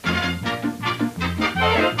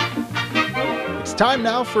Time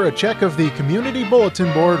now for a check of the Community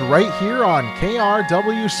Bulletin Board right here on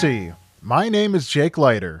KRWC. My name is Jake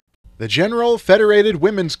Leiter. The General Federated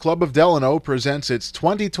Women's Club of Delano presents its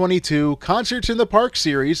 2022 Concerts in the Park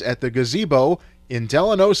series at the Gazebo in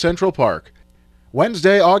Delano Central Park.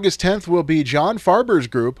 Wednesday, August 10th will be John Farber's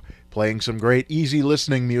group playing some great easy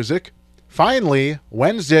listening music. Finally,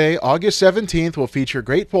 Wednesday, August 17th will feature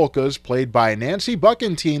great polkas played by Nancy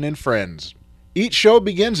Buckentine and friends. Each show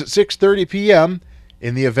begins at 6:30 p.m.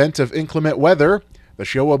 In the event of inclement weather, the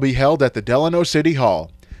show will be held at the Delano City Hall.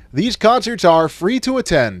 These concerts are free to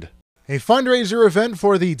attend. A fundraiser event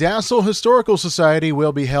for the Dassel Historical Society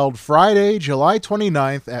will be held Friday, July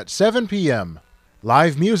 29th at 7 p.m.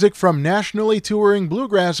 Live music from nationally touring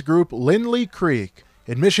bluegrass group Lindley Creek.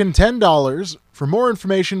 Admission $10. For more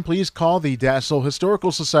information, please call the Dassel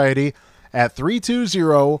Historical Society at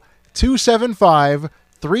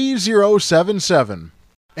 320-275-3077.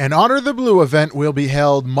 An Honor the Blue event will be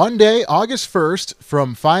held Monday, August 1st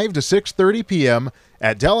from 5 to 6:30 p.m.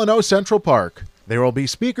 at Delano Central Park. There will be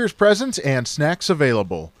speakers present and snacks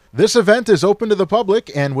available. This event is open to the public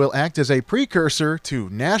and will act as a precursor to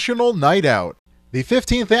National Night Out. The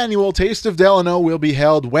 15th Annual Taste of Delano will be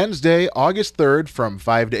held Wednesday, August 3rd from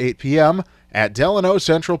 5 to 8 p.m. at Delano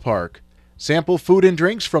Central Park. Sample food and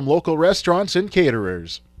drinks from local restaurants and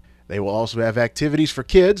caterers. They will also have activities for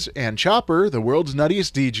kids and Chopper, the world's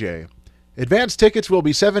nuttiest DJ. Advance tickets will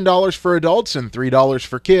be $7 for adults and $3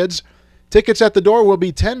 for kids. Tickets at the door will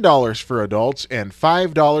be $10 for adults and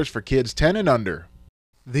 $5 for kids 10 and under.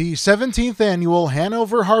 The 17th Annual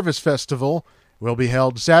Hanover Harvest Festival will be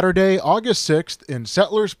held Saturday, August 6th in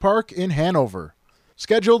Settlers Park in Hanover.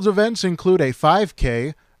 Scheduled events include a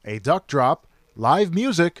 5K, a duck drop, live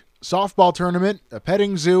music, softball tournament, a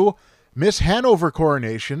petting zoo, Miss Hanover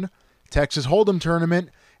coronation, Texas Hold'em tournament,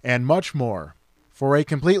 and much more. For a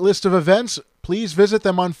complete list of events, please visit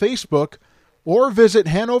them on Facebook or visit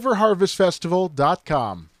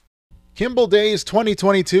HanoverHarvestFestival.com. Kimball Days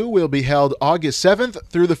 2022 will be held August 7th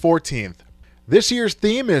through the 14th. This year's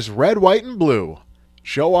theme is Red, White, and Blue.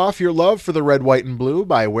 Show off your love for the red, white, and blue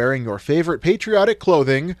by wearing your favorite patriotic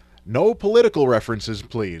clothing. No political references,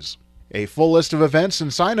 please. A full list of events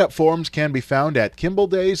and sign-up forms can be found at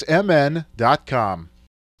KimballDaysMN.com.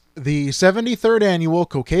 The 73rd Annual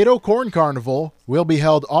Cokato Corn Carnival will be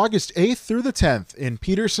held August 8th through the 10th in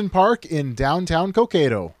Peterson Park in downtown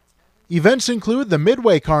Cokato. Events include the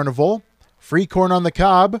Midway Carnival, free corn on the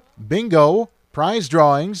cob, bingo, prize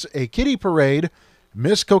drawings, a kiddie parade,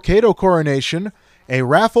 Miss Cokato coronation, a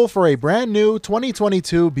raffle for a brand new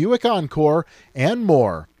 2022 Buick Encore, and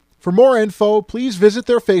more. For more info, please visit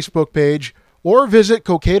their Facebook page or visit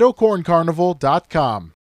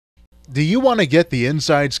CocatoCornCarnival.com. Do you want to get the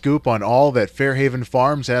inside scoop on all that Fairhaven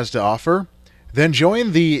Farms has to offer? Then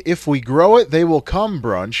join the If We Grow It, They Will Come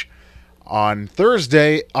brunch on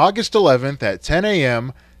Thursday, August 11th at 10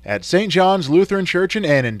 a.m. at St. John's Lutheran Church in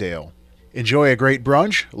Annandale. Enjoy a great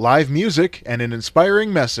brunch, live music, and an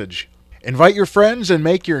inspiring message. Invite your friends and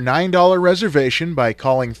make your $9 reservation by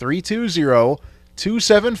calling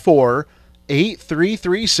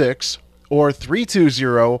 320-274-8336 or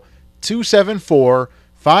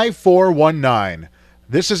 320-274-5419.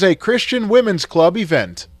 This is a Christian Women's Club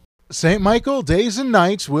event. St. Michael Days and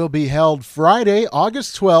Nights will be held Friday,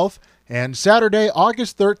 August 12th and Saturday,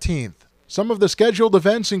 August 13th. Some of the scheduled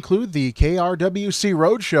events include the KRWC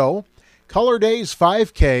Roadshow, Color Days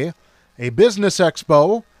 5K, a business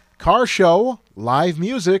expo, car show, live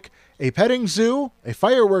music, a petting zoo, a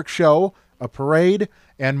fireworks show, a parade,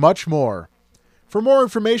 and much more. For more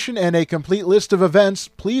information and a complete list of events,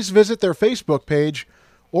 please visit their Facebook page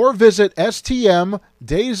or visit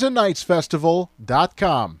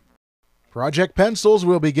stmdaysandnightsfestival.com. Project Pencils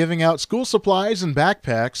will be giving out school supplies and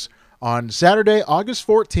backpacks on Saturday, August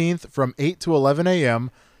 14th from 8 to 11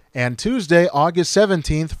 a.m. and Tuesday, August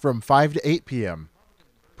 17th from 5 to 8 p.m.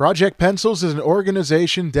 Project Pencils is an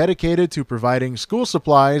organization dedicated to providing school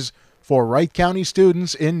supplies for Wright County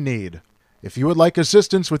students in need. If you would like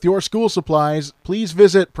assistance with your school supplies, please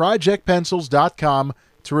visit projectpencils.com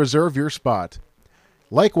to reserve your spot.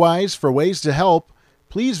 Likewise, for ways to help,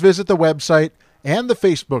 please visit the website and the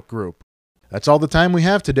Facebook group. That's all the time we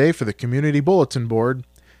have today for the Community Bulletin Board.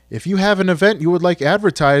 If you have an event you would like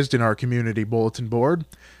advertised in our Community Bulletin Board,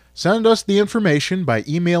 send us the information by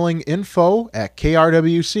emailing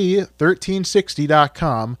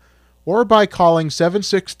info@krwc1360.com or by calling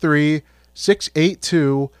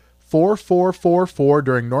 763-682-4444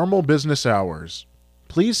 during normal business hours.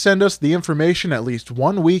 Please send us the information at least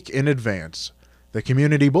 1 week in advance. The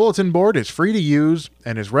Community Bulletin Board is free to use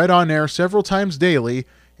and is read on air several times daily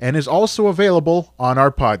and is also available on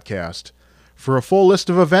our podcast. For a full list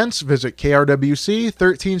of events, visit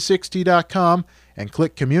krwc1360.com and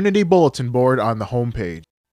click Community Bulletin Board on the homepage.